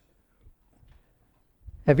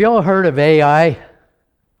Have you all heard of AI,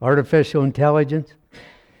 artificial intelligence?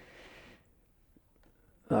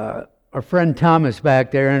 Our friend Thomas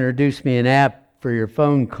back there introduced me an app for your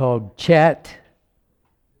phone called Chat.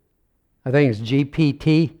 I think it's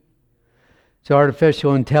GPT. It's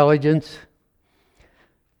artificial intelligence.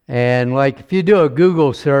 And like if you do a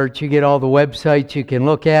Google search, you get all the websites you can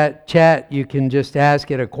look at. Chat, you can just ask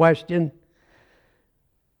it a question.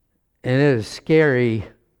 And it is scary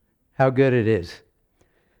how good it is.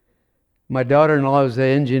 My daughter-in-law is the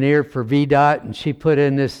engineer for VDOT, and she put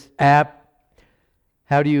in this app,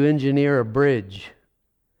 how do you engineer a bridge?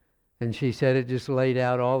 And she said it just laid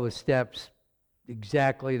out all the steps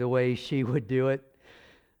exactly the way she would do it.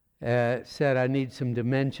 Said I need some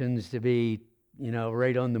dimensions to be,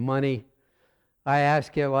 right on the money. I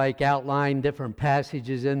asked it outline different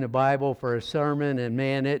passages in the Bible for a sermon, and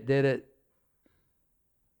man, it did it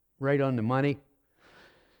right on the money.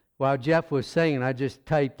 While Jeff was saying, I just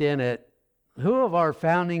typed in it, who of our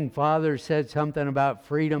founding fathers said something about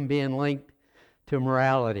freedom being linked to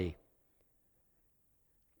morality?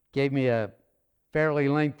 Gave me a fairly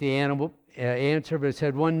lengthy answer, but it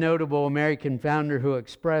said one notable American founder who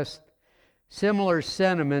expressed similar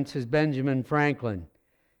sentiments is Benjamin Franklin.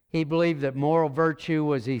 He believed that moral virtue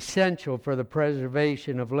was essential for the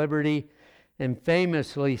preservation of liberty and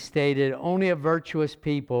famously stated, only a virtuous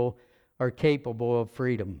people are capable of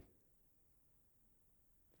freedom.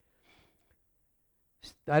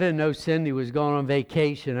 I didn't know Cindy was going on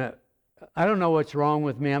vacation. I don't know what's wrong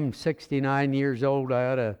with me. I'm 69 years old. I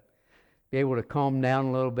ought to be able to calm down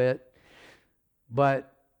a little bit.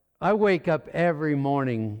 But I wake up every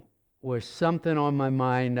morning with something on my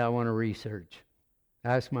mind I want to research.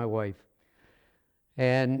 Ask my wife.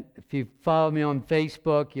 And if you follow me on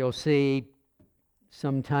Facebook, you'll see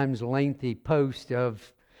sometimes lengthy posts of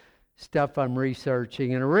stuff I'm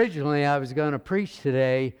researching. And originally I was going to preach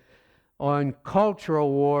today on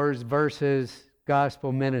cultural wars versus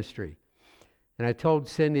gospel ministry. And I told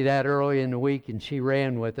Cindy that early in the week, and she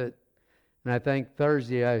ran with it. And I think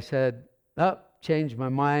Thursday I said, changed my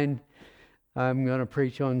mind. I'm going to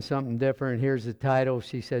preach on something different. Here's the title.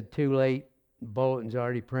 She said, too late. The bulletin's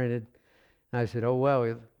already printed. And I said, oh,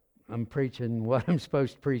 well, I'm preaching what I'm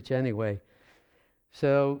supposed to preach anyway.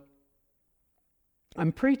 So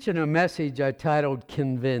I'm preaching a message I titled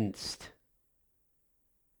Convinced.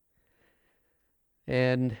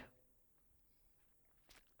 And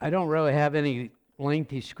I don't really have any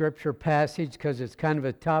lengthy scripture passage because it's kind of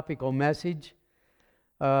a topical message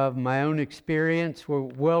of my own experience.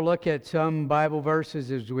 We'll look at some Bible verses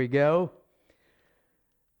as we go.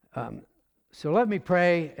 So let me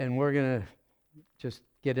pray, and we're going to just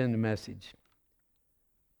get in the message.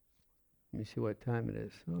 Let me see what time it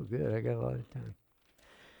is. Oh, good. I got a lot of time.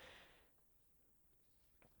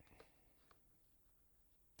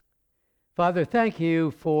 Father, thank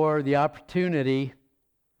you for the opportunity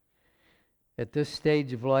at this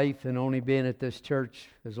stage of life and only being at this church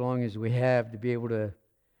as long as we have to be able to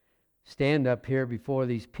stand up here before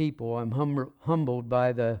these people. I'm humbled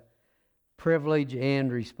by the privilege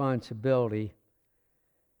and responsibility.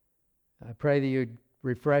 I pray that you'd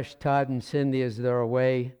refresh Todd and Cindy as they're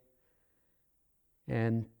away,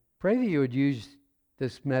 and pray that you would use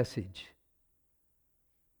this message.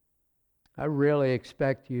 I really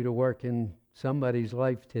expect you to work in somebody's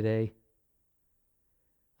life today.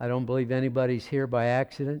 I don't believe anybody's here by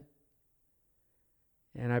accident.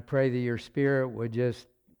 And I pray that your Spirit would just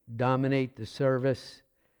dominate the service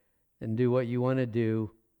and do what you want to do.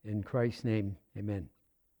 In Christ's name, amen.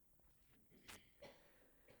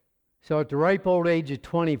 So at the ripe old age of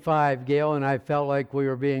 25, Gail and I felt like we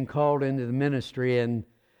were being called into the ministry, and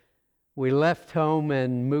we left home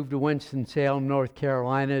and moved to Winston-Salem, North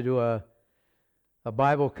Carolina, to a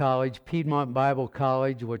Bible college, Piedmont Bible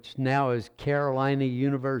College, which now is Carolina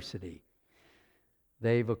University.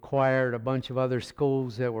 They've acquired a bunch of other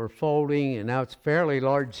schools that were folding, and now it's a fairly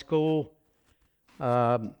large school,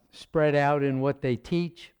 spread out in what they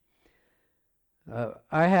teach.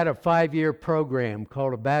 I had a 5-year program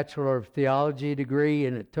called a Bachelor of Theology degree,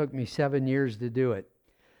 and it took me 7 years to do it.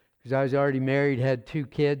 Because I was already married, had 2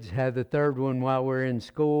 kids, had the third one while we were in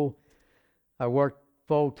school. I worked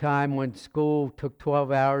full-time, went to school, took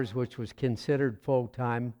 12 hours, which was considered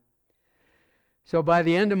full-time. So by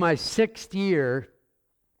the end of my 6th year,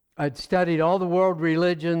 I'd studied all the world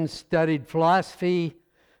religions, studied philosophy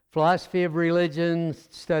of religion,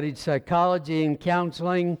 studied psychology and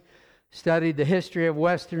counseling, studied the history of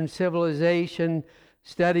Western civilization,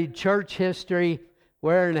 studied church history,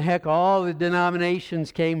 where in the heck all the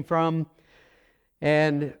denominations came from.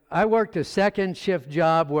 And I worked a second shift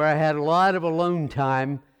job where I had a lot of alone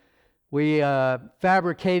time We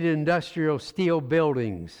fabricated industrial steel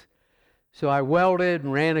buildings. So I welded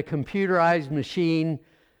and ran a computerized machine,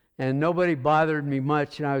 and nobody bothered me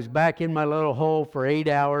much. And I was back in my little hole for 8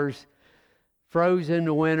 hours, froze in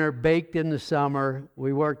the winter, baked in the summer.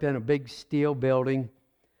 We worked in a big steel building.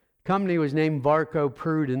 Company was named Varco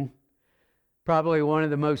Pruden. Probably one of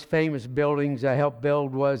the most famous buildings I helped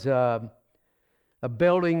build was a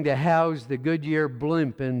building to house the Goodyear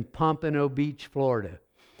blimp in Pompano Beach, Florida.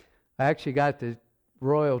 I actually got the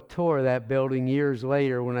royal tour of that building years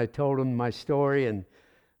later when I told them my story, and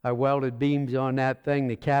I welded beams on that thing.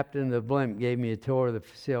 The captain of the blimp gave me a tour of the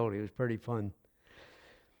facility. It was pretty fun.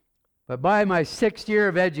 But by my 6th year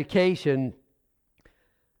of education,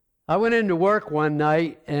 I went into work one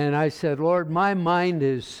night and I said, Lord, my mind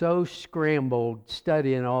is so scrambled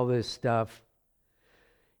studying all this stuff.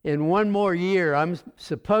 In one more year, I'm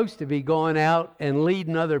supposed to be going out and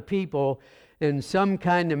leading other people in some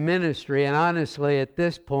kind of ministry. And honestly, at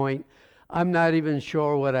this point, I'm not even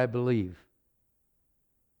sure what I believe.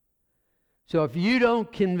 So if you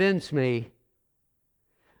don't convince me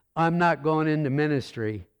I'm not going into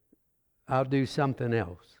ministry, I'll do something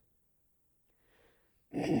else.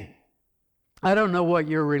 I don't know what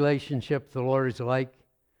your relationship with the Lord is like,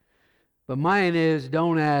 but mine is,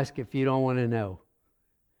 don't ask if you don't want to know.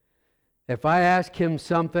 If I ask Him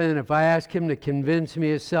something, if I ask Him to convince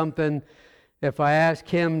me of something, if I ask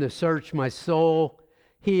Him to search my soul,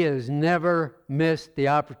 He has never missed the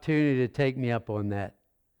opportunity to take me up on that.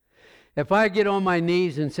 If I get on my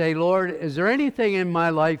knees and say, Lord, is there anything in my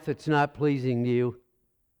life that's not pleasing to you?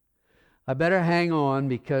 I better hang on,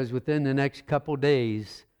 because within the next couple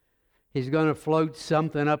days, He's going to float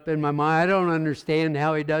something up in my mind. I don't understand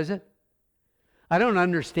how He does it. I don't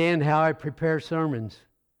understand how I prepare sermons.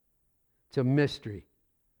 It's a mystery.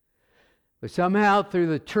 But somehow, through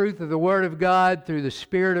the truth of the Word of God, through the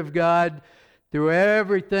Spirit of God, through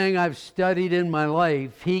everything I've studied in my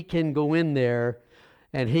life, He can go in there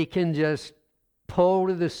and He can just pull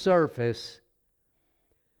to the surface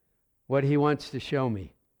what He wants to show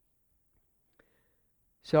me.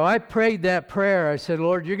 So I prayed that prayer. I said,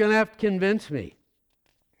 Lord, you're going to have to convince me.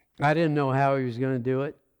 I didn't know how He was going to do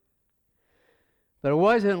it. But it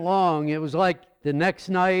wasn't long. It was like the next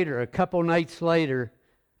night or a couple nights later.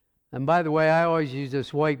 And by the way, I always use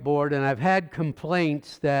this whiteboard, and I've had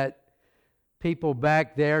complaints that people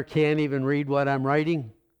back there can't even read what I'm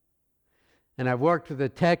writing. And I've worked with the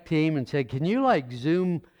tech team and said, can you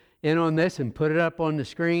zoom in on this and put it up on the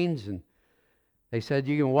screens? And they said,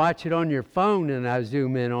 you can watch it on your phone and I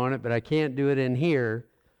zoom in on it, but I can't do it in here.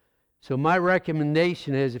 So my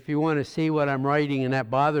recommendation is, if you want to see what I'm writing and that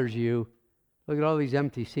bothers you, look at all these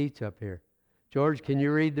empty seats up here. George, can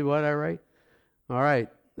you read what I write? All right.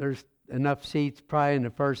 There's enough seats probably in the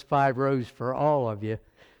first 5 rows for all of you.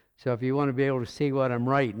 So if you want to be able to see what I'm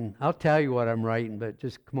writing, I'll tell you what I'm writing, but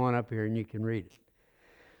just come on up here and you can read it.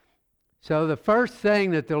 So the first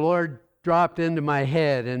thing that the Lord dropped into my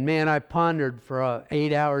head, and man, I pondered for an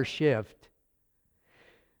 8-hour shift,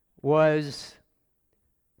 was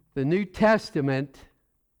the New Testament,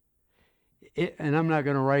 and I'm not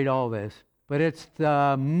going to write all this, but it's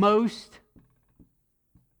the most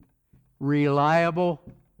reliable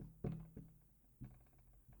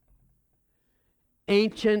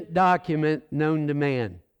ancient document known to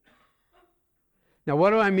man. Now,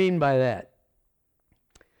 what do I mean by that?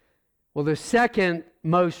 Well, the second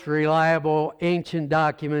most reliable ancient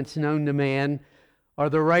documents known to man are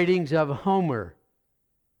the writings of Homer.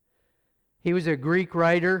 He was a Greek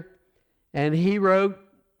writer, and he wrote,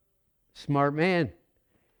 smart man,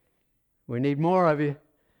 we need more of you.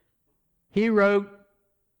 He wrote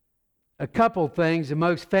a couple things. The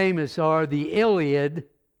most famous are the Iliad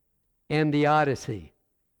and the Odyssey.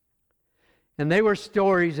 And they were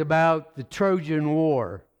stories about the Trojan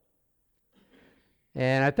War.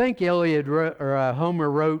 And I think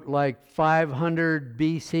Homer wrote like 500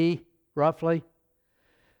 BC, roughly.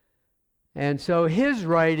 And so his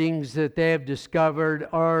writings that they have discovered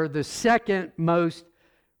are the second most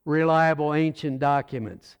reliable ancient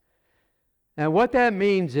documents. And what that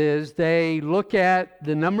means is they look at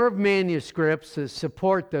the number of manuscripts that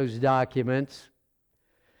support those documents,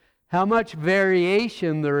 how much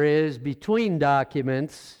variation there is between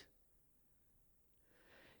documents,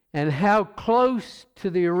 and how close to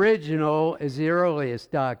the original is the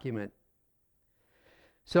earliest document.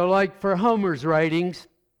 So like for Homer's writings,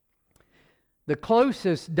 the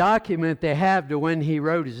closest document they have to when he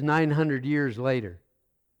wrote is 900 years later.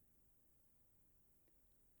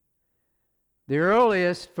 The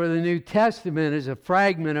earliest for the New Testament is a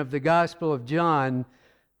fragment of the Gospel of John,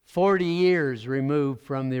 40 years removed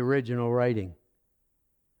from the original writing.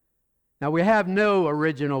 Now, we have no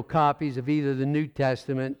original copies of either the New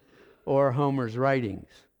Testament or Homer's writings.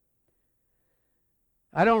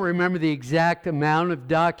 I don't remember the exact amount of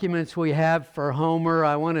documents we have for Homer.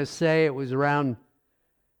 I want to say it was around,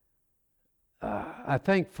 I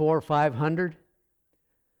think 400 or 500.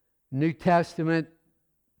 New Testament,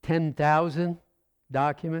 10,000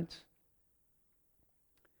 documents.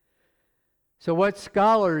 So what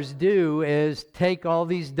scholars do is take all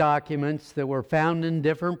these documents that were found in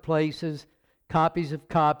different places, copies of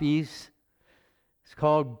copies. It's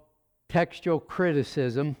called textual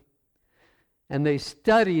criticism. And they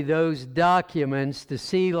study those documents to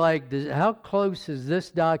see, like, how close is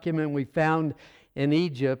this document we found in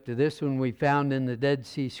Egypt to this one we found in the Dead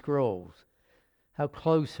Sea Scrolls? How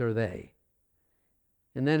close are they?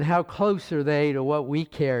 And then how close are they to what we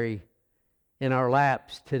carry in our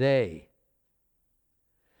laps today?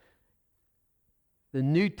 The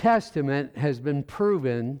New Testament has been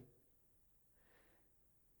proven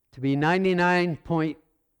to be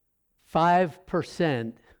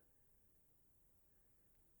 99.5%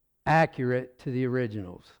 accurate to the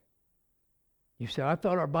originals. You say, I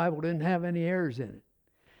thought our Bible didn't have any errors in it.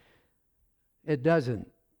 It doesn't.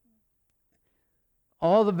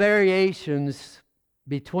 All the variations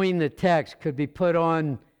between the text could be put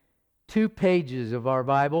on 2 pages of our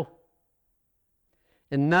Bible,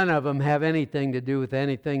 and none of them have anything to do with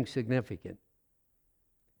anything significant.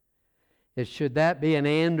 Should that be an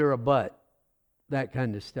and or a but? That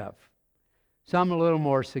kind of stuff. Some a little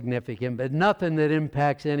more significant, but nothing that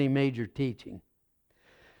impacts any major teaching.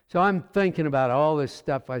 So I'm thinking about all this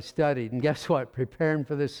stuff I studied, and guess what? Preparing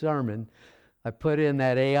for this sermon, I put in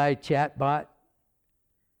that AI chatbot.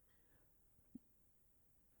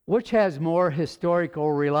 Which has more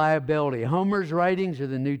historical reliability, Homer's writings or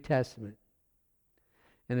the New Testament?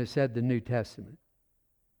 And it said the New Testament.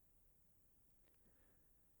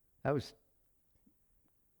 That was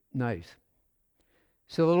nice.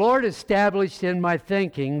 So the Lord established in my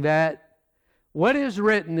thinking that what is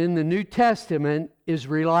written in the New Testament is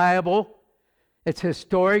reliable. It's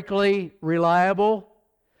historically reliable.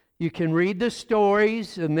 You can read the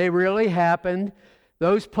stories and they really happened.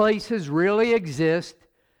 Those places really exist.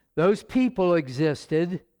 Those people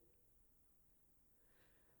existed.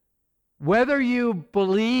 Whether you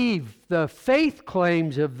believe the faith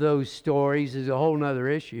claims of those stories is a whole other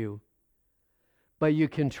issue, but you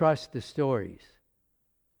can trust the stories.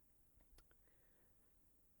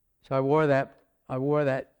 So I wore that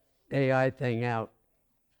AI thing out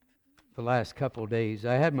the last couple of days.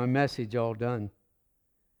 I had my message all done.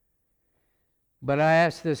 But I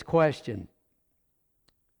asked this question.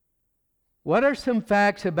 What are some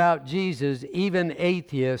facts about Jesus even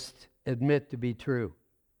atheists admit to be true?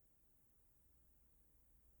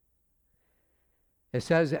 It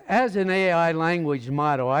says, as an AI language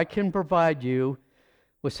model, I can provide you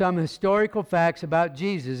with some historical facts about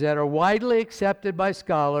Jesus that are widely accepted by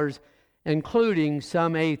scholars, including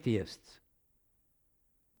some atheists.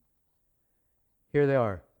 Here they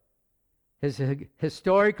are. His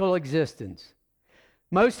historical existence.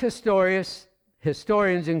 Most historians,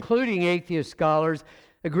 including atheist scholars,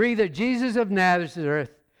 agree that Jesus of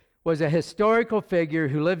Nazareth was a historical figure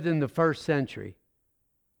who lived in the 1st century.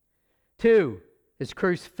 2, his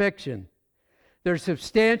crucifixion. There's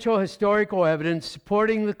substantial historical evidence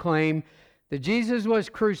supporting the claim that Jesus was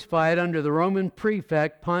crucified under the Roman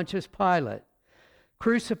prefect Pontius Pilate.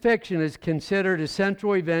 Crucifixion is considered a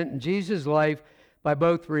central event in Jesus' life by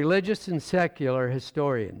both religious and secular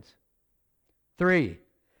historians. 3,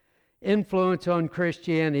 influence on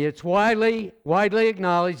Christianity. It's widely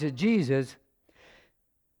acknowledged that Jesus,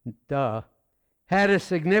 had a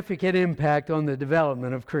significant impact on the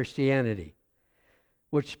development of Christianity,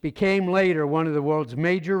 which became later one of the world's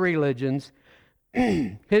major religions.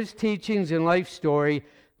 His teachings and life story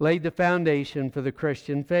laid the foundation for the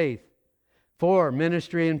Christian faith. 4,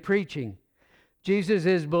 ministry and preaching. Jesus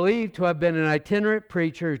is believed to have been an itinerant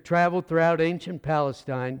preacher who traveled throughout ancient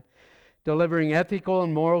Palestine, delivering ethical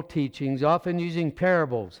and moral teachings, often using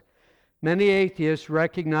parables. Many atheists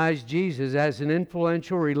recognize Jesus as an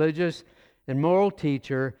influential religious and moral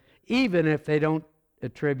teacher, even if they don't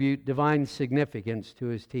attribute divine significance to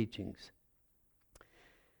his teachings.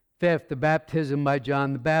 5th, the baptism by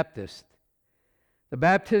John the Baptist. The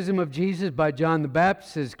baptism of Jesus by John the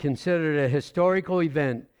Baptist is considered a historical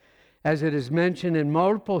event, as it is mentioned in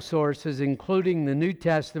multiple sources, including the New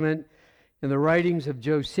Testament and the writings of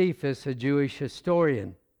Josephus, a Jewish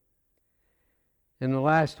historian. And the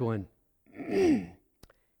last one,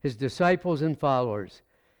 his disciples and followers.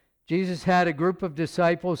 Jesus had a group of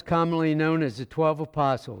disciples commonly known as the 12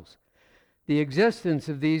 apostles. The existence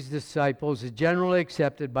of these disciples is generally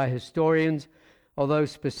accepted by historians, although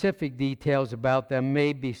specific details about them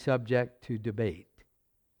may be subject to debate.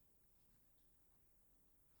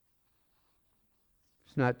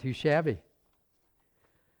 It's not too shabby.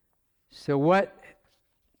 So what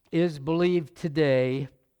is believed today,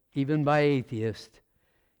 even by atheists,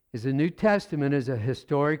 is the New Testament is a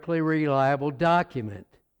historically reliable document.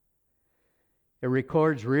 It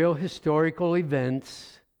records real historical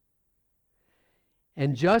events.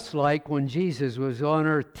 And just like when Jesus was on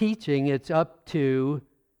earth teaching, it's up to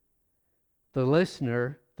the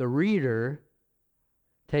listener, the reader,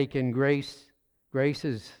 taking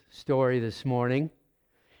Grace's story this morning,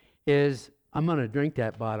 is I'm going to drink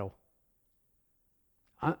that bottle.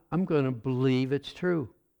 I'm going to believe it's true.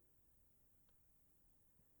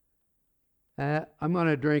 I'm going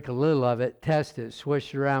to drink a little of it, test it,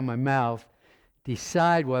 swish it around my mouth,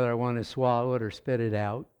 decide whether I want to swallow it or spit it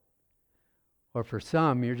out. Or for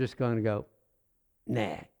some, you're just going to go,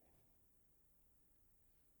 nah.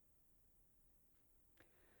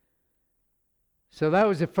 So that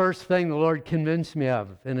was the first thing the Lord convinced me of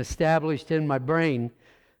and established in my brain.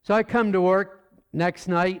 So I come to work next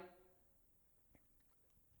night,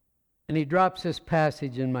 and He drops this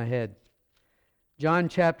passage in my head. John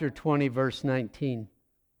chapter 20, verse 19.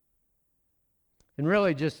 And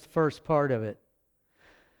really just the first part of it.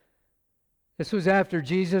 This was after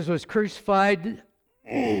Jesus was crucified,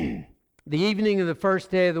 the evening of the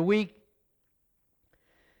first day of the week.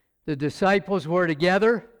 The disciples were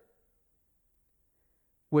together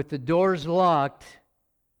with the doors locked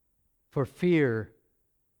for fear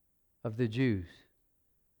of the Jews.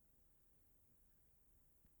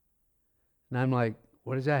 And I'm like,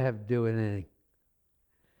 what does that have to do with anything?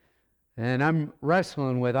 And I'm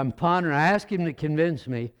pondering. I asked Him to convince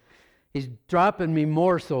me. He's dropping me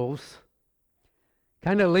morsels,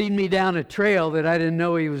 kind of leading me down a trail that I didn't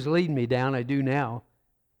know He was leading me down. I do now.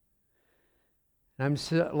 And I'm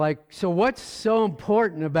so what's so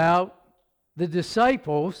important about the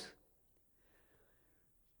disciples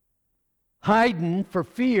hiding for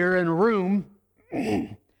fear in a room?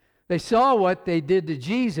 They saw what they did to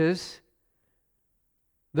Jesus.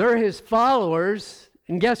 They're His followers,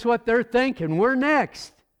 and guess what they're thinking? We're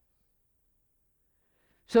next.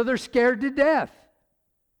 So they're scared to death.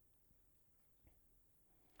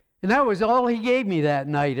 And that was all He gave me that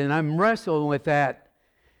night, and I'm wrestling with that.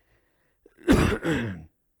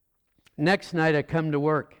 Next night I come to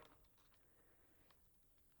work.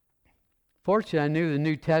 Fortunately, I knew the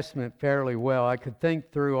New Testament fairly well. I could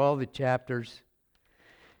think through all the chapters.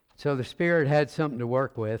 So the Spirit had something to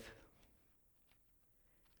work with.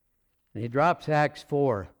 And He drops Acts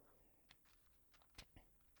 4.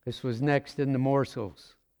 This was next in the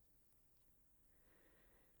morsels.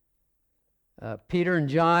 Peter and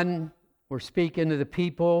John were speaking to the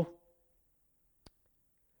people.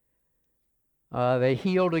 They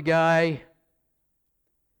healed a guy.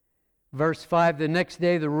 Verse 5, the next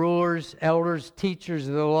day the rulers, elders, teachers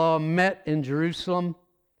of the law met in Jerusalem.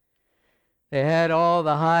 They had all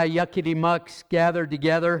the high yuckity-mucks gathered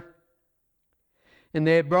together. And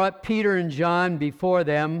they had brought Peter and John before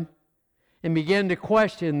them and began to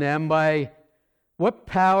question them by what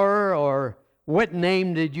power or what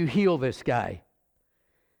name did you heal this guy?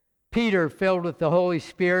 Peter, filled with the Holy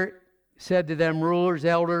Spirit, said to them, rulers,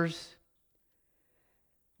 elders,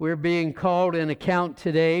 we're being called in account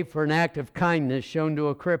today for an act of kindness shown to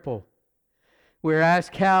a cripple. We're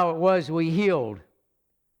asked how it was we healed.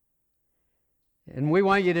 And we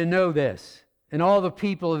want you to know this, and all the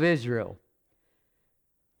people of Israel.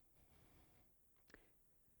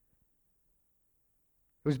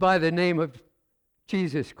 It was by the name of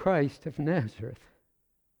Jesus Christ of Nazareth.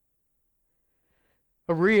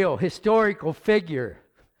 A real historical figure.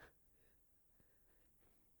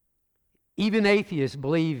 Even atheists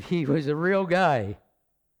believe He was a real guy.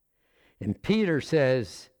 And Peter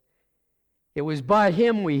says, it was by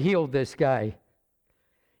Him we healed this guy.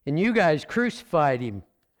 And you guys crucified Him,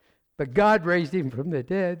 but God raised Him from the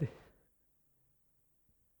dead.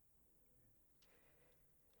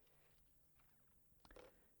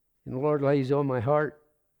 And the Lord lays on my heart,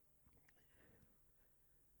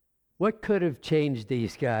 what could have changed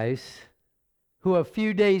these guys who a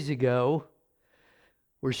few days ago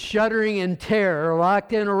were shuddering in terror,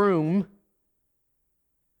 locked in a room,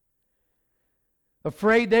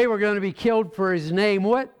 afraid they were going to be killed for His name?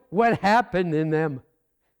 What happened in them?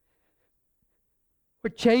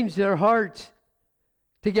 What changed their hearts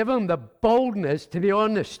to give them the boldness to be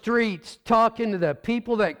on the streets talking to the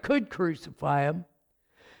people that could crucify Him,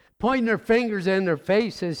 pointing their fingers in their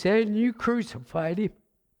faces saying, you crucified Him.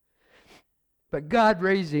 But God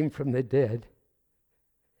raised him from the dead.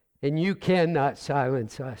 And you cannot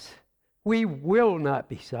silence us. We will not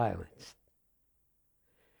be silenced.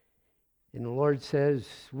 And the Lord says,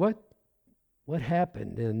 what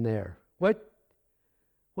happened in there? What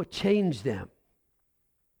changed them?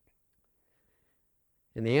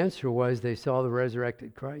 And the answer was they saw the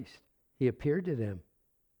resurrected Christ. He appeared to them.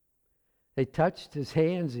 They touched his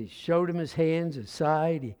hands. He showed them his hands, his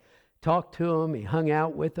side. He talked to them. He hung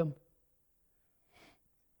out with them.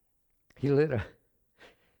 He lit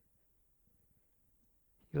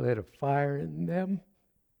a fire in them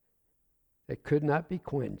that could not be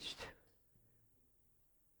quenched.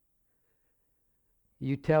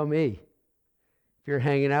 You tell me, if you're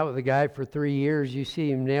hanging out with a guy for 3 years, you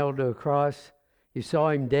see him nailed to a cross, you saw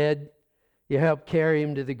him dead, you helped carry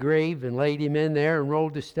him to the grave and laid him in there and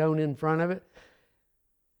rolled the stone in front of it,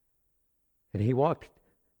 and he walked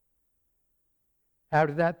out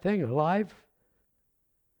of that thing alive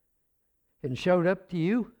and showed up to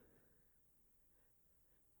you,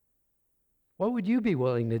 what would you be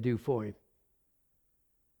willing to do for him?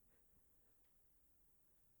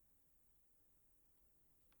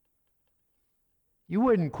 You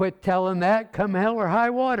wouldn't quit telling that come hell or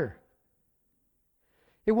high water.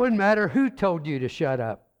 It wouldn't matter who told you to shut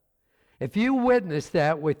up. If you witnessed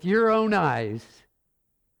that with your own eyes,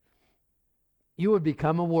 you would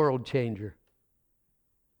become a world changer.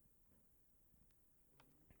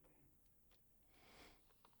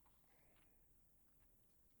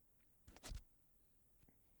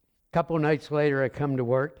 A couple nights later, I come to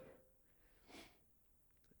work,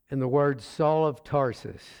 and the words Saul of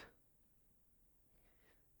Tarsus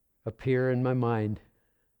appear in my mind.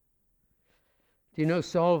 Do you know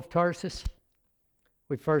Saul of Tarsus?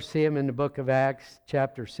 We first see him in the book of Acts,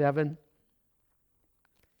 chapter 7.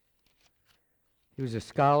 He was a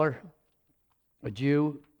scholar, a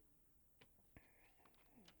Jew.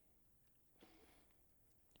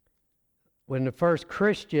 When the first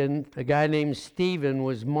Christian, a guy named Stephen,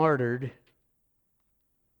 was martyred,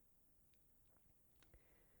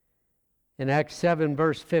 in Acts 7,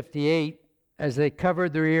 verse 58, as they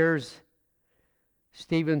covered their ears,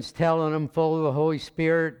 Stephen's telling them, full of the Holy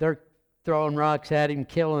Spirit, they're throwing rocks at him,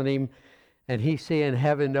 killing him, and he's seeing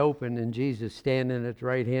heaven open and Jesus standing at the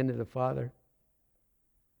right hand of the Father.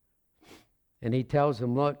 And he tells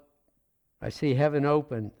them, look, I see heaven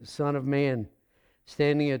open, the Son of Man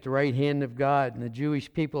standing at the right hand of God, and the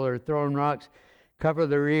Jewish people are throwing rocks, cover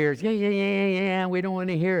their ears. Yeah, we don't want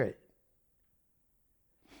to hear it.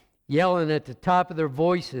 Yelling at the top of their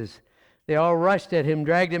voices. They all rushed at him,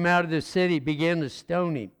 dragged him out of the city, began to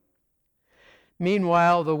stone him.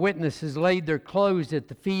 Meanwhile, the witnesses laid their clothes at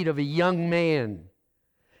the feet of a young man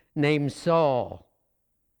named Saul.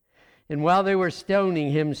 And while they were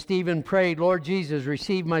stoning him, Stephen prayed, Lord Jesus,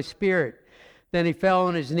 receive my spirit. Then he fell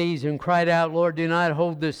on his knees and cried out, Lord, do not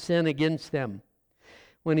hold this sin against them.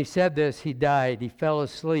 When he said this, he died. He fell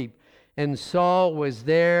asleep. And Saul was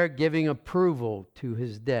there giving approval to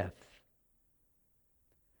his death.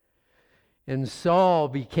 And Saul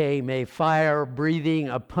became a fire-breathing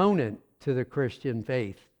opponent to the Christian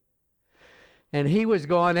faith. And he was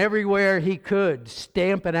going everywhere he could,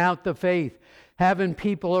 stamping out the faith, having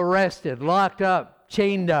people arrested, locked up,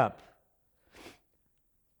 chained up.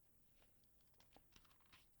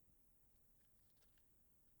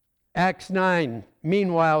 Acts 9,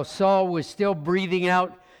 meanwhile, Saul was still breathing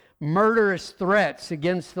out murderous threats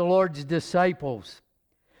against the Lord's disciples.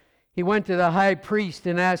 He went to the high priest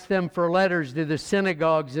and asked them for letters to the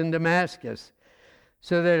synagogues in Damascus,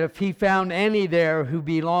 so that if he found any there who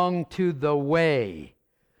belonged to the way,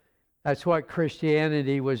 that's what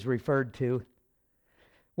Christianity was referred to,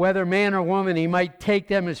 whether man or woman, he might take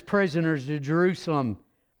them as prisoners to Jerusalem.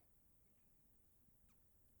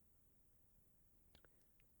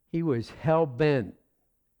 He was hell-bent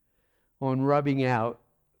on rubbing out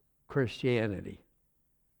Christianity.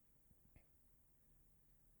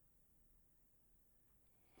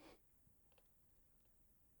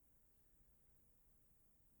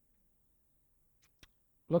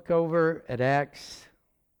 Look over at Acts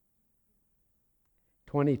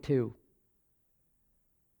 22.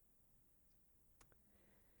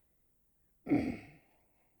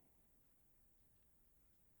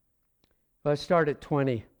 Let's start at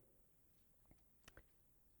 20.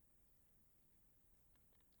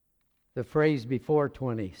 The phrase before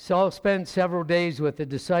 20. Saul spent several days with the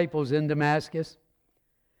disciples in Damascus.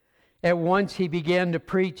 At once he began to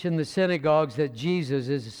preach in the synagogues that Jesus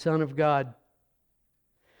is the Son of God.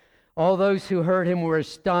 All those who heard him were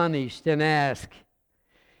astonished and asked,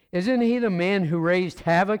 isn't he the man who raised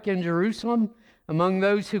havoc in Jerusalem among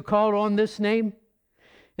those who called on this name?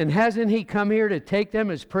 And hasn't he come here to take them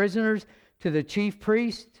as prisoners to the chief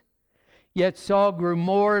priest? Yet Saul grew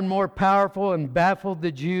more and more powerful and baffled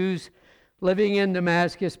the Jews living in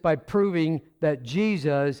Damascus by proving that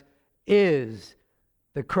Jesus is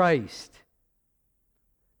the Christ.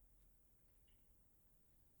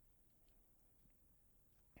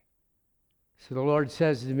 So the Lord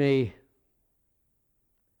says to me,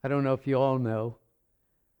 I don't know if you all know,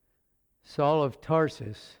 Saul of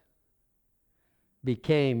Tarsus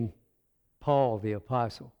became Paul the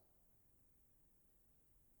Apostle.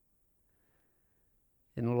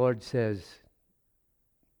 And the Lord says,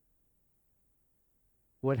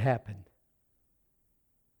 what happened?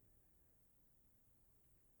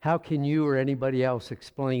 How can you or anybody else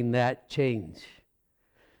explain that change?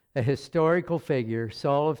 A historical figure,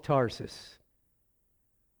 Saul of Tarsus,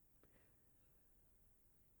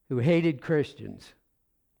 who hated Christians,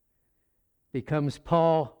 becomes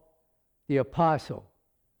Paul the Apostle,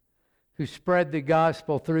 who spread the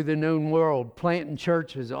gospel through the known world, planting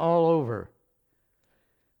churches all over,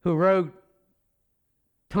 who wrote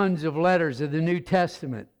tons of letters of the New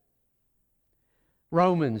Testament.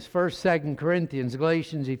 Romans, 1st, 2nd Corinthians,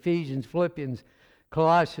 Galatians, Ephesians, Philippians,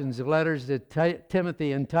 Colossians, letters to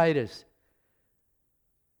Timothy and Titus.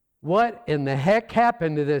 What in the heck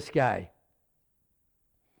happened to this guy?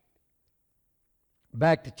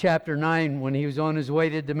 Back to chapter 9, when he was on his way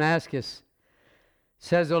to Damascus,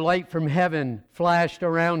 says a light from heaven flashed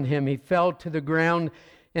around him. He fell to the ground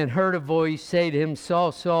and heard a voice say to him,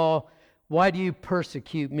 Saul, Saul, why do you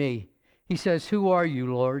persecute me? He says, who are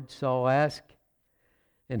you, Lord? Saul asked.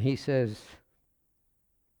 And he says,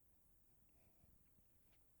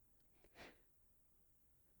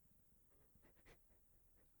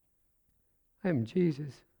 I am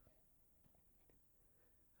Jesus.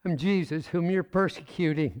 I'm Jesus whom you're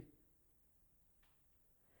persecuting.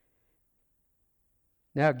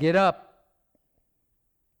 Now get up,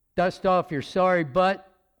 dust off your sorry butt.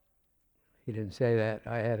 He didn't say that,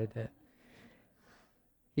 I added that.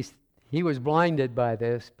 He was blinded by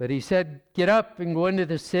this, but he said, get up and go into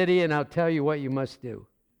the city and I'll tell you what you must do.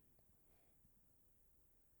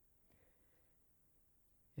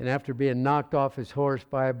 And after being knocked off his horse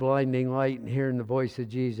by a blinding light and hearing the voice of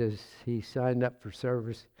Jesus, he signed up for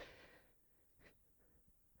service.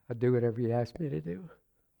 I'll do whatever you ask me to do.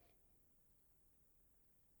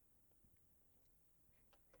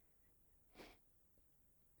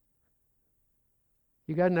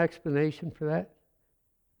 You got an explanation for that?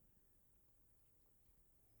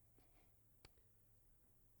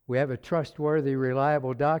 We have a trustworthy,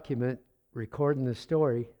 reliable document recording the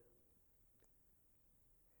story.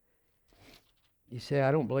 You say,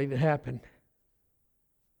 I don't believe it happened.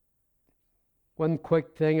 One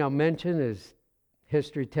quick thing I'll mention is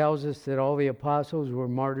history tells us that all the apostles were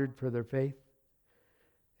martyred for their faith,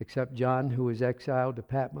 except John, who was exiled to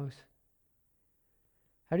Patmos.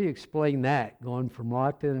 How do you explain that? Going from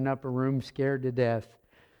locked in an upper room, scared to death,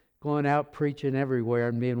 going out preaching everywhere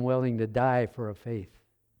and being willing to die for a faith.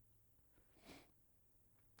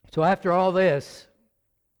 So after all this,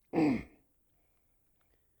 I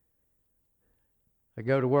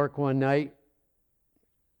go to work one night,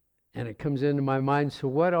 and it comes into my mind, so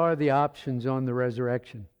what are the options on the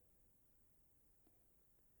resurrection?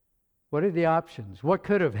 What are the options? What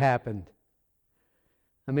could have happened?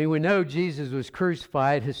 I mean, we know Jesus was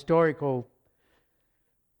crucified, historical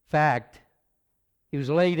fact. He was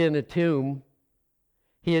laid in a tomb.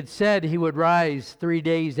 He had said he would rise 3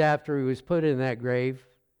 days after he was put in that grave.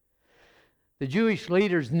 The Jewish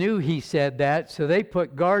leaders knew he said that, so they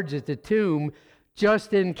put guards at the tomb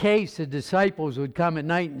just in case the disciples would come at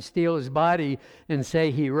night and steal his body and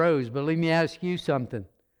say he rose. But let me ask you something.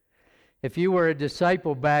 If you were a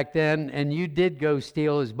disciple back then and you did go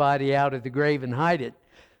steal his body out of the grave and hide it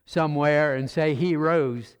somewhere and say he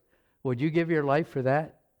rose, would you give your life for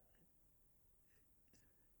that?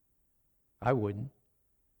 I wouldn't.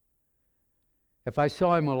 If I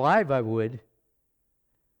saw him alive, I would.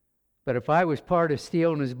 But if I was part of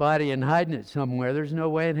stealing his body and hiding it somewhere, there's no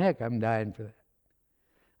way in heck I'm dying for that.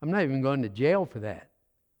 I'm not even going to jail for that.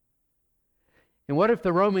 And what if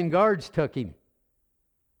the Roman guards took him?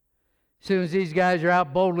 As soon as these guys are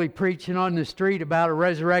out boldly preaching on the street about a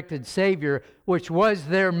resurrected Savior, which was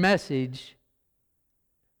their message,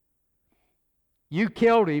 you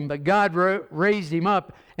killed him, but God raised him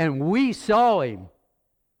up, and we saw him.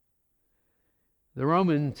 The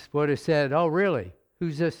Romans would have said, oh, really?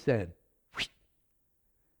 Who's this then?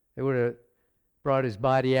 They would have brought his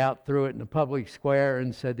body out, threw it in the public square,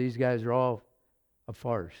 and said, these guys are all a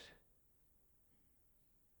farce.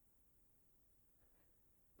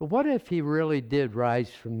 But what if he really did rise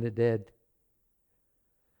from the dead?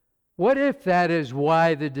 What if that is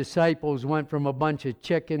why the disciples went from a bunch of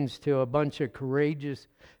chickens to a bunch of courageous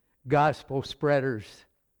gospel spreaders?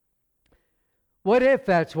 What if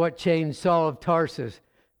that's what changed Saul of Tarsus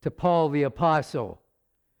to Paul the Apostle?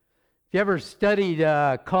 Have you ever studied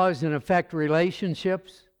cause and effect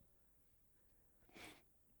relationships?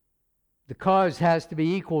 The cause has to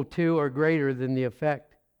be equal to or greater than the effect.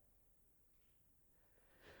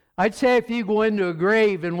 I'd say if you go into a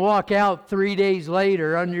grave and walk out 3 days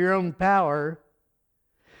later under your own power,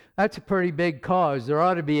 that's a pretty big cause. There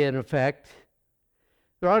ought to be an effect.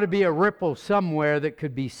 There ought to be a ripple somewhere that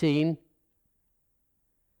could be seen.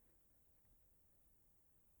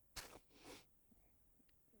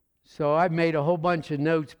 So I made a whole bunch of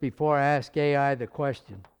notes before I asked AI the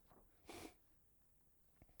question.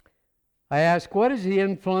 I asked, what is the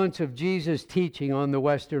influence of Jesus' teaching on the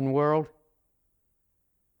Western world?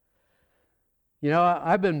 You know,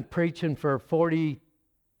 I've been preaching for 40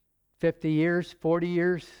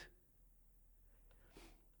 years.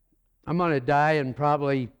 I'm going to die in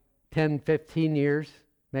probably 10, 15 years,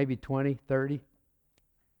 maybe 20, 30.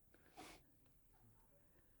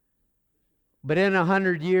 But in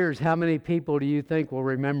 100 years, how many people do you think will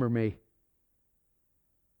remember me?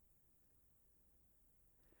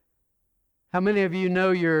 How many of you know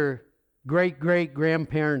your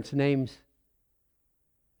great-great-grandparents' names?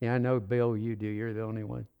 Yeah, I know, Bill, you do. You're the only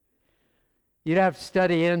one. You'd have to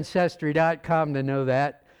study Ancestry.com to know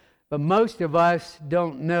that. But most of us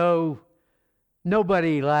don't know.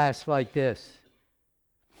 Nobody lasts like this.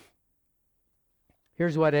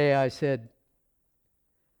 Here's what AI said.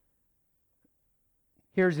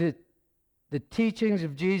 Here's it. The teachings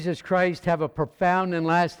of Jesus Christ have a profound and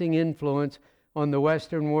lasting influence on the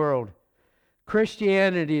Western world.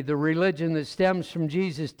 Christianity, the religion that stems from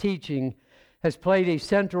Jesus' teaching, has played a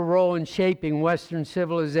central role in shaping Western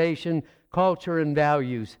civilization, culture, and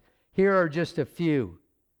values. Here are just a few.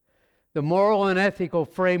 The moral and ethical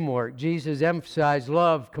framework. Jesus emphasized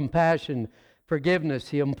love, compassion, forgiveness,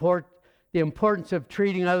 the importance of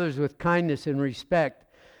treating others with kindness and respect.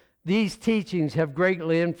 These teachings have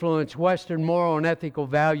greatly influenced Western moral and ethical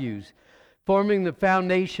values, forming the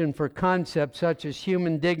foundation for concepts such as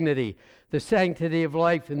human dignity, the sanctity of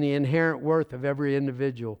life, and the inherent worth of every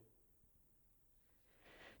individual.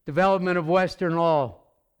 Development of Western law.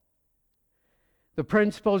 The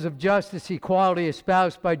principles of justice, equality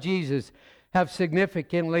espoused by Jesus have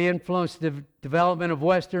significantly influenced the development of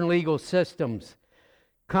Western legal systems.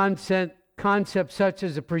 Concepts such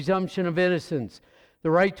as the presumption of innocence, the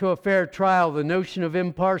right to a fair trial, the notion of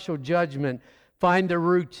impartial judgment find their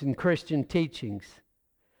roots in Christian teachings.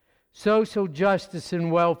 Social justice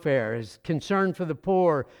and welfare, as concern for the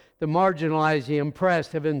poor, the marginalized, the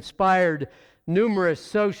oppressed, have inspired numerous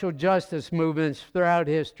social justice movements throughout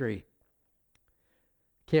history.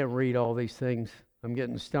 Can't read all these things. I'm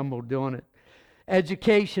getting stumbled doing it.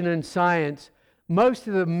 Education and science. Most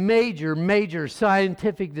of the major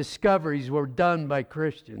scientific discoveries were done by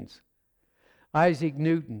Christians. Isaac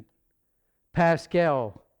Newton,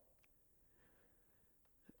 Pascal,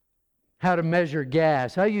 how to measure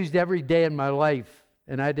gas. I used every day in my life,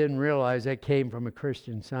 and I didn't realize that came from a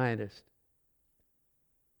Christian scientist.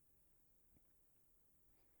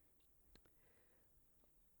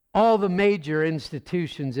 All the major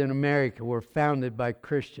institutions in America were founded by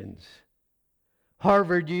Christians.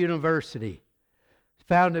 Harvard University,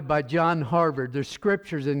 founded by John Harvard. There's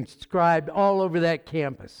scriptures inscribed all over that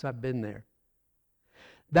campus. I've been there.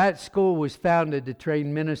 That school was founded to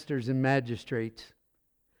train ministers and magistrates.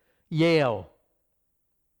 Yale.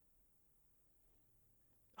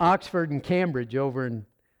 Oxford and Cambridge over in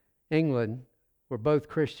England were both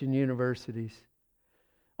Christian universities.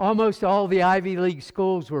 Almost all the Ivy League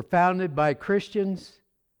schools were founded by Christians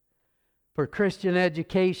for Christian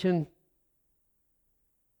education.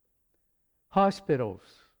 Hospitals.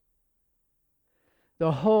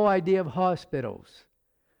 The whole idea of hospitals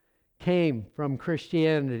came from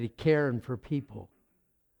Christianity, caring for people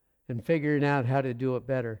and figuring out how to do it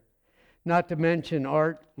better. Not to mention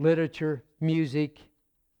art, literature, music.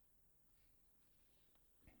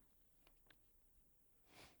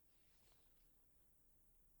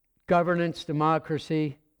 Governance,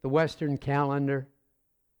 democracy, the Western calendar.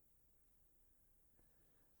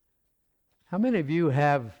 How many of you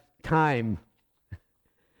have time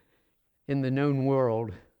in the known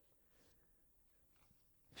world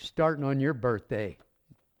starting on your birthday?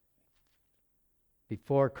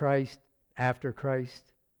 Before Christ, after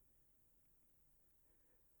Christ?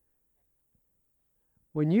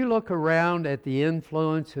 When you look around at the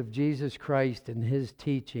influence of Jesus Christ and His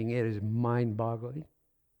teaching, it is mind-boggling.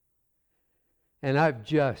 And I've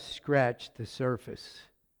just scratched the surface.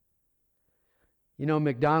 You know,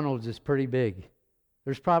 McDonald's is pretty big.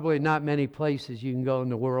 There's probably not many places you can go in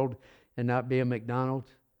the world and not be a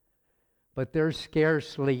McDonald's. But there's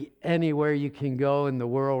scarcely anywhere you can go in the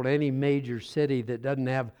world, any major city, that doesn't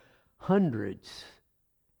have hundreds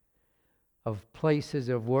of places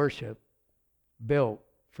of worship built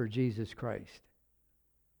for Jesus Christ.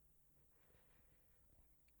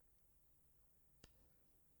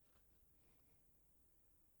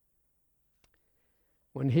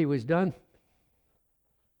 When he was done,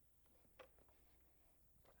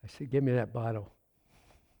 I said, give me that bottle.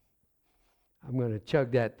 I'm going to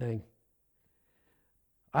chug that thing.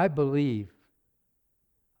 I believe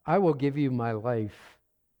I will give you my life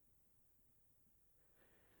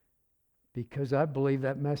because I believe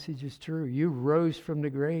that message is true. You rose from the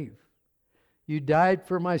grave. You died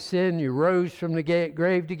for my sin. You rose from the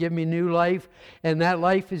grave to give me new life, and that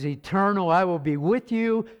life is eternal. I will be with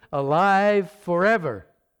you, alive forever.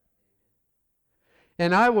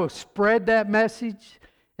 And I will spread that message,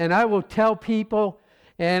 and I will tell people,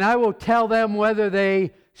 and I will tell them whether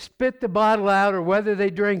they spit the bottle out or whether they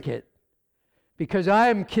drink it, because I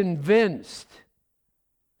am convinced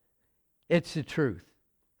it's the truth.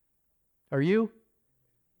 Are you?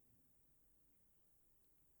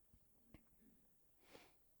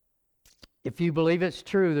 If you believe it's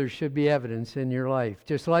true, there should be evidence in your life.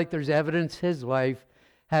 Just like there's evidence his life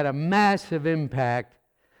had a massive impact,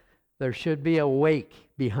 there should be a wake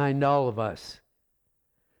behind all of us.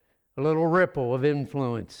 A little ripple of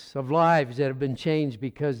influence, of lives that have been changed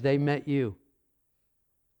because they met you.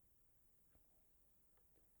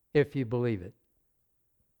 If you believe it.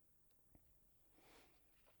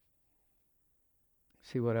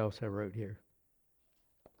 See what else I wrote here.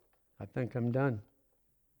 I think I'm done.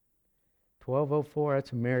 12:04,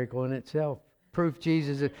 that's a miracle in itself.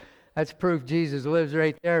 That's proof Jesus lives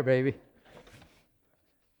right there, baby.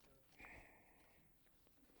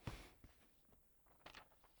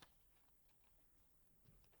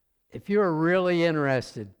 If you're really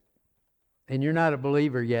interested and you're not a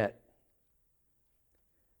believer yet,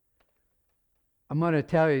 I'm going to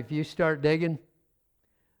tell you, if you start digging,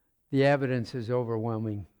 the evidence is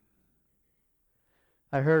overwhelming.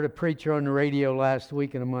 I heard a preacher on the radio last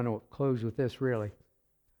week, and I'm going to close with this really.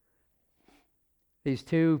 These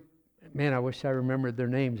two, man, I wish I remembered their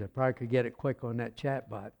names. I probably could get it quick on that chat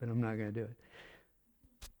bot, but I'm not going to do it.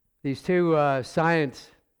 These two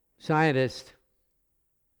scientists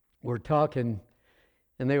were talking,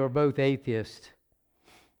 and they were both atheists.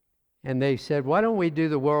 And they said, why don't we do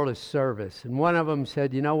the world a service? And one of them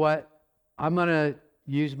said, you know what? I'm going to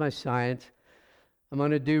use my science. I'm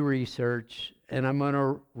going to do research, and I'm going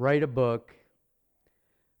to write a book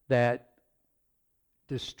that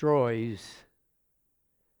destroys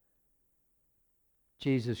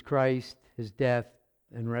Jesus Christ, his death,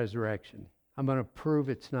 and resurrection. I'm going to prove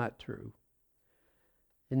it's not true.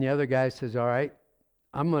 And the other guy says, all right,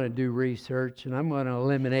 I'm going to do research, and I'm going to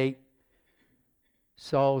eliminate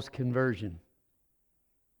Saul's conversion.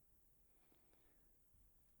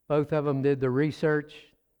 Both of them did the research.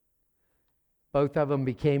 Both of them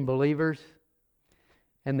became believers.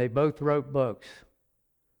 And they both wrote books.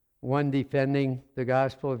 One defending the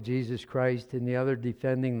gospel of Jesus Christ, and the other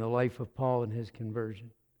defending the life of Paul and his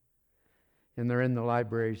conversion. And they're in the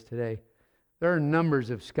libraries today. There are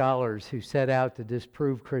numbers of scholars who set out to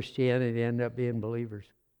disprove Christianity and end up being believers.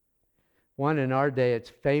 One in our day,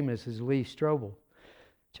 it's famous, is Lee Strobel.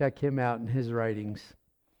 Check him out in his writings.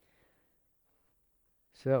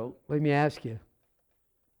 So, let me ask you.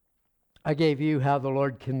 I gave you how the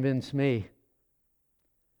Lord convinced me.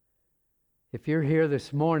 If you're here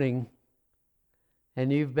this morning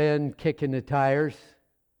and you've been kicking the tires,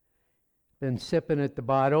 been sipping at the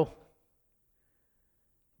bottle,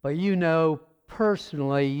 but you know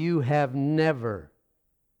personally you have never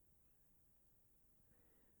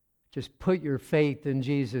just put your faith in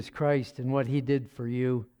Jesus Christ and what he did for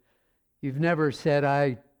you. You've never said,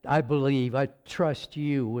 I believe, I trust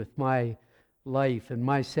you with my life and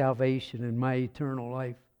my salvation and my eternal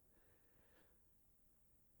life.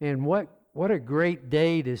 And what a great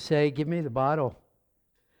day to say, give me the bottle.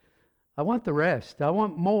 I want the rest. I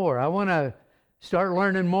want more. I want to start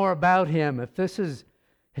learning more about him. If this is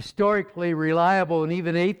historically reliable and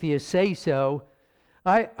even atheists say so,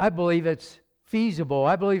 I believe it's feasible.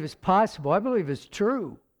 I believe it's possible. I believe it's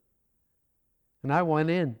true. And I went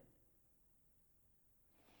in.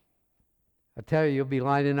 I tell you, you'll be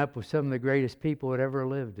lining up with some of the greatest people that ever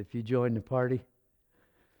lived if you join the party.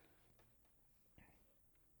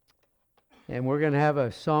 And we're going to have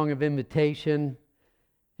a song of invitation.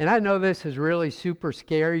 And I know this is really super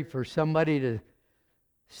scary for somebody to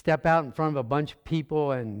step out in front of a bunch of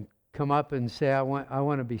people and come up and say, I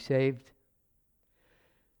want to be saved.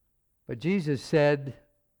 But Jesus said,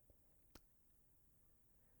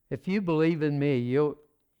 if you believe in me,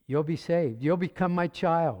 you'll be saved. You'll become my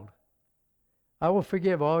child. I will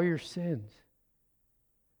forgive all your sins.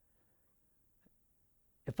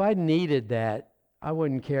 If I needed that, I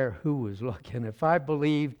wouldn't care who was looking. If I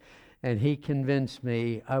believed and he convinced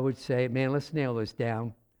me, I would say, man, let's nail this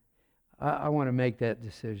down. I want to make that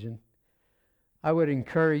decision. I would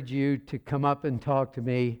encourage you to come up and talk to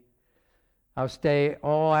me. I'll stay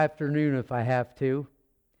all afternoon if I have to,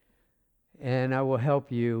 and I will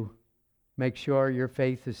help you make sure your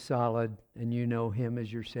faith is solid and you know him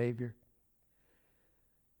as your Savior.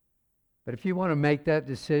 But if you want to make that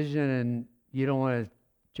decision and you don't want to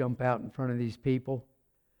jump out in front of these people,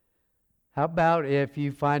 how about if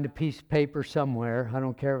you find a piece of paper somewhere, I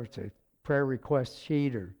don't care if it's a prayer request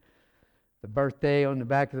sheet or the birthday, on the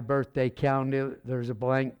back of the birthday calendar, there's a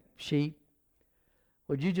blank sheet.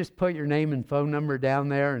 Would you just put your name and phone number down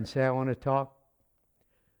there and say, I want to talk?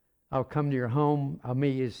 I'll come to your home. I'll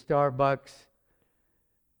meet you at Starbucks.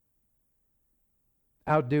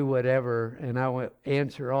 I'll do whatever, and I will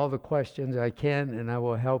answer all the questions I can, and I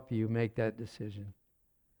will help you make that decision.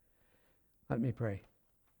 Let me pray.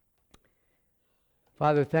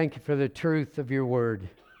 Father, thank you for the truth of your word.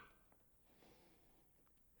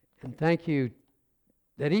 And thank you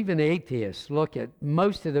that even atheists look at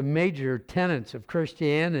most of the major tenets of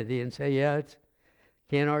Christianity and say, yeah,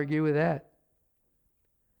 can't argue with that.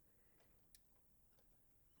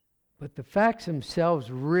 But the facts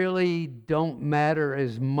themselves really don't matter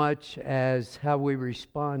as much as how we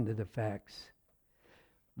respond to the facts.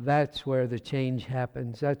 That's where the change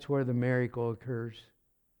happens. That's where the miracle occurs.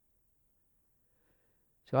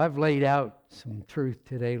 So I've laid out some truth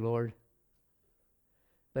today, Lord.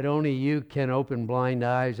 But only you can open blind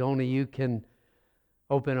eyes. Only you can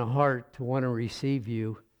open a heart to want to receive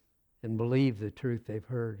you and believe the truth they've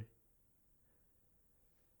heard.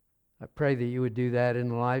 I pray that you would do that in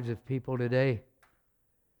the lives of people today.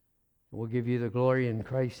 We'll give you the glory in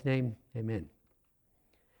Christ's name. Amen.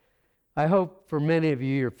 I hope for many of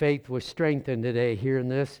you, your faith was strengthened today hearing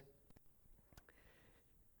this.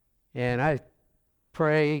 And I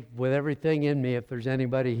pray with everything in me, if there's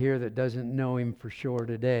anybody here that doesn't know him for sure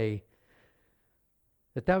today,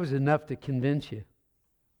 that was enough to convince you.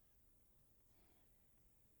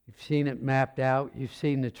 You've seen it mapped out. You've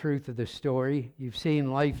seen the truth of the story. You've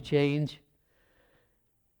seen life change.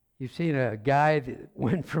 You've seen a guy that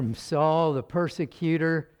went from Saul, the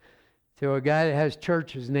persecutor, to a guy that has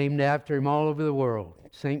churches named after him all over the world,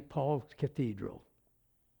 St. Paul's Cathedral.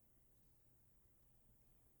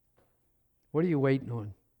 What are you waiting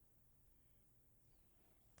on?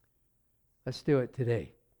 Let's do it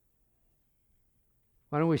today.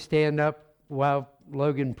 Why don't we stand up while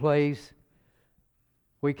Logan plays?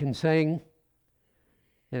 We can sing,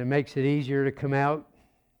 and it makes it easier to come out.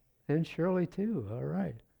 And Shirley too. All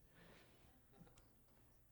right.